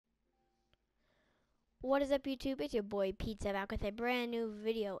What is up, YouTube? It's your boy Pizza back with a brand new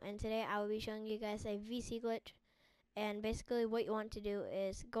video, and today I will be showing you guys a VC glitch. And basically what you want to do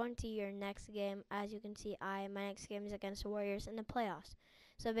is go into your next game. As you can see, my next game is against the Warriors in the playoffs.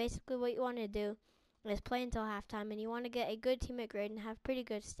 So basically what you want to do is play until halftime, and you want to get a good teammate grade and have pretty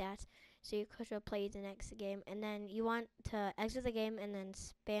good stats so you could play the next game. And then you want to exit the game and then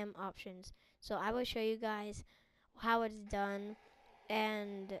spam options. So I will show you guys how it's done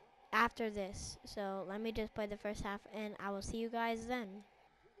and after this. So let me just play the first half and I will see you guys then.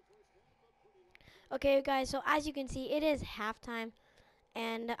 Okay guys, so as you can see, it is halftime,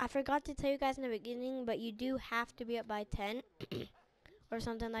 and I forgot to tell you guys in the beginning, but you do have to be up by 10 or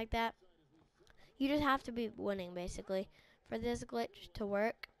something like that. You just have to be winning basically for this glitch to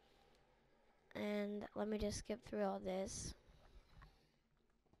work. And let me just skip through all this.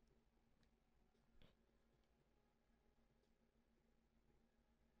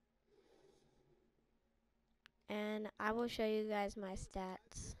 And I will show you guys my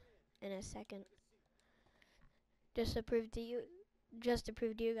stats in a second. Just to prove to you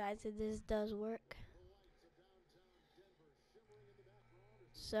guys that this does work.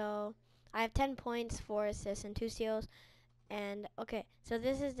 So I have 10 points, 4 assists, and 2 steals. And okay, so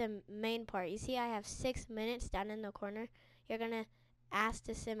this is the main part. You see I have 6 minutes down in the corner. You're gonna ask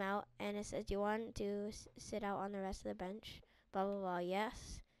to sim out, and it says, do you want to sit out on the rest of the bench? Blah blah blah.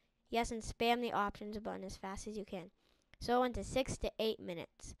 Yes, yes, and spam the options button as fast as you can. So I went to 6 to 8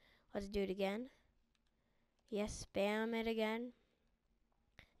 minutes. Let's do it again. Yes, spam it again.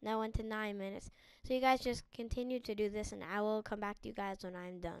 Now went to 9 minutes. So you guys just continue to do this, and I will come back to you guys when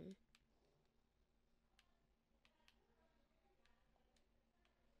I'm done.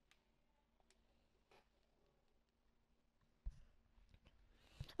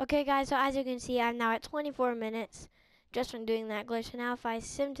 Okay guys, so as you can see, I'm now at 24 minutes just from doing that glitch. Now if I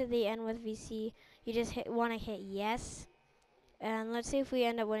sim to the end with VC, you just want to hit yes. And let's see if we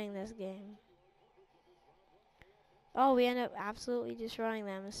end up winning this game. Oh, we end up absolutely destroying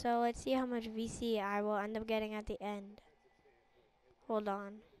them. So let's see how much VC I will end up getting at the end. Hold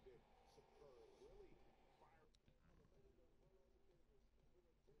on.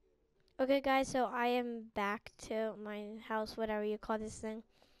 Okay guys, so I am back to my house, whatever you call this thing.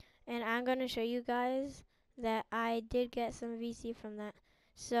 And I'm going to show you guys that I did get some VC from that.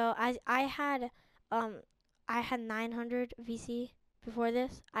 So I had 900 VC before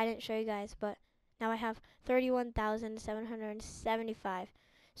this. I didn't show you guys, but now I have 31,775.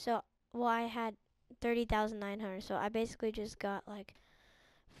 So well, I had 30,900. So I basically just got like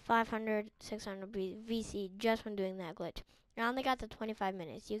 500, 600 VC just from doing that glitch. I only got to 25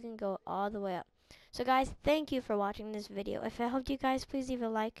 minutes. You can go all the way up. So guys, thank you for watching this video. If it helped you guys, please leave a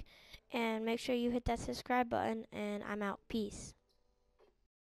like and make sure you hit that subscribe button, and I'm out. Peace.